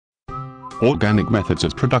Organic methods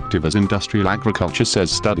as productive as industrial agriculture,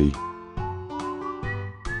 says study.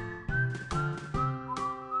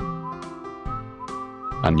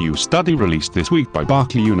 A new study released this week by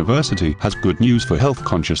Berkeley University has good news for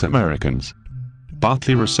health-conscious Americans.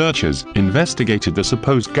 Berkeley researchers investigated the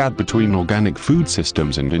supposed gap between organic food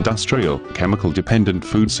systems and industrial, chemical-dependent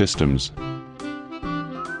food systems.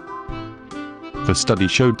 The study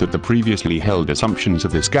showed that the previously held assumptions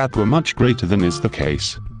of this gap were much greater than is the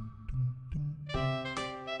case.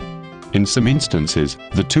 In some instances,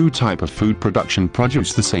 the two types of food production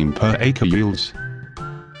produce the same per-acre yields.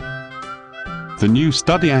 The new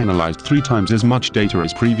study analyzed 3 times as much data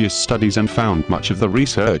as previous studies and found much of the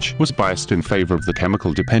research was biased in favor of the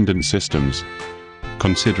chemical-dependent systems.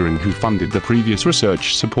 Considering who funded the previous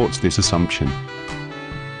research supports this assumption.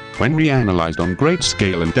 When reanalyzed on great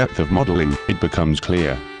scale and depth of modeling, it becomes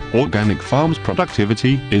clear. Organic farms'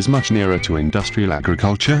 productivity is much nearer to industrial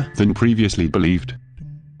agriculture than previously believed.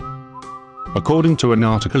 According to an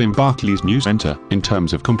article in Berkeley's News Center, in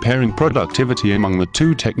terms of comparing productivity among the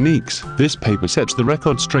two techniques, this paper sets the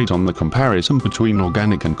record straight on the comparison between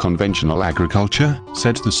organic and conventional agriculture,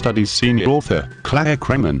 said the study's senior author, Claire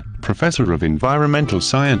Kremen, professor of environmental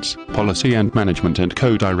science, policy and management and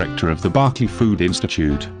co-director of the Berkeley Food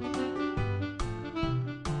Institute.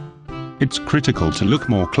 It's critical to look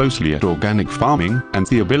more closely at organic farming, and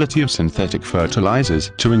the ability of synthetic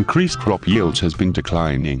fertilizers to increase crop yields has been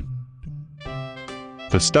declining.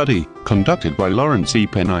 The study, conducted by Lawrence E.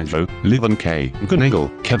 Penizo, Livon K. Gunagel,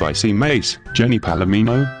 Kevi C. Mace, Jenny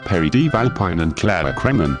Palomino, Perry D. Valpine and Claire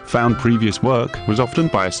Kremen, found previous work was often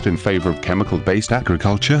biased in favor of chemical-based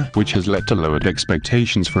agriculture, which has led to lowered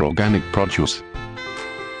expectations for organic produce.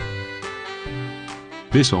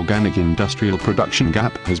 This organic industrial production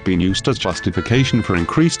gap has been used as justification for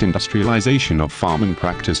increased industrialization of farming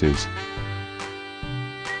practices.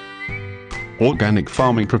 Organic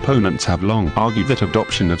farming proponents have long argued that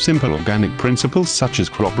adoption of simple organic principles such as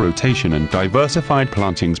crop rotation and diversified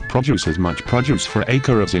plantings produce as much produce per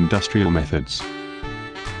acre as industrial methods.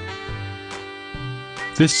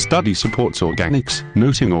 This study supports organics,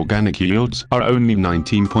 noting organic yields are only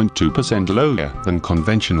 19.2% lower than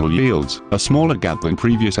conventional yields, a smaller gap than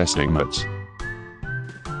previous estimates.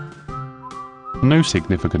 No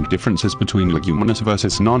significant differences between leguminous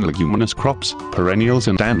versus non-leguminous crops, perennials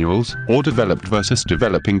and annuals, or developed versus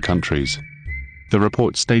developing countries. The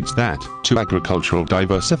report states that, to agricultural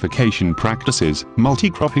diversification practices,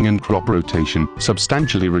 multi-cropping and crop rotation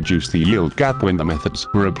substantially reduced the yield gap when the methods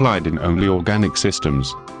were applied in only organic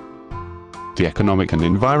systems. The economic and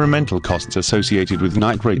environmental costs associated with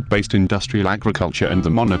nitrate-based industrial agriculture and the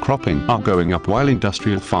monocropping are going up while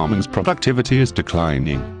industrial farming's productivity is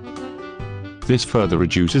declining. This further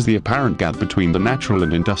reduces the apparent gap between the natural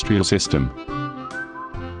and industrial system.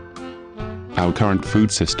 Our current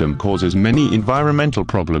food system causes many environmental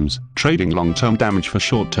problems, trading long-term damage for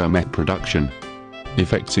short-term production.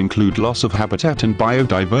 Effects include loss of habitat and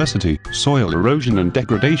biodiversity, soil erosion and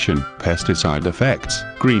degradation, pesticide effects,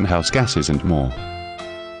 greenhouse gases and more.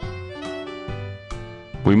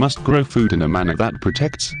 We must grow food in a manner that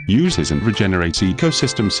protects, uses and regenerates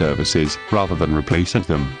ecosystem services, rather than replacing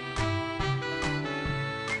them.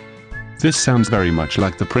 This sounds very much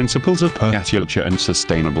like the principles of permaculture and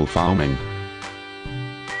sustainable farming.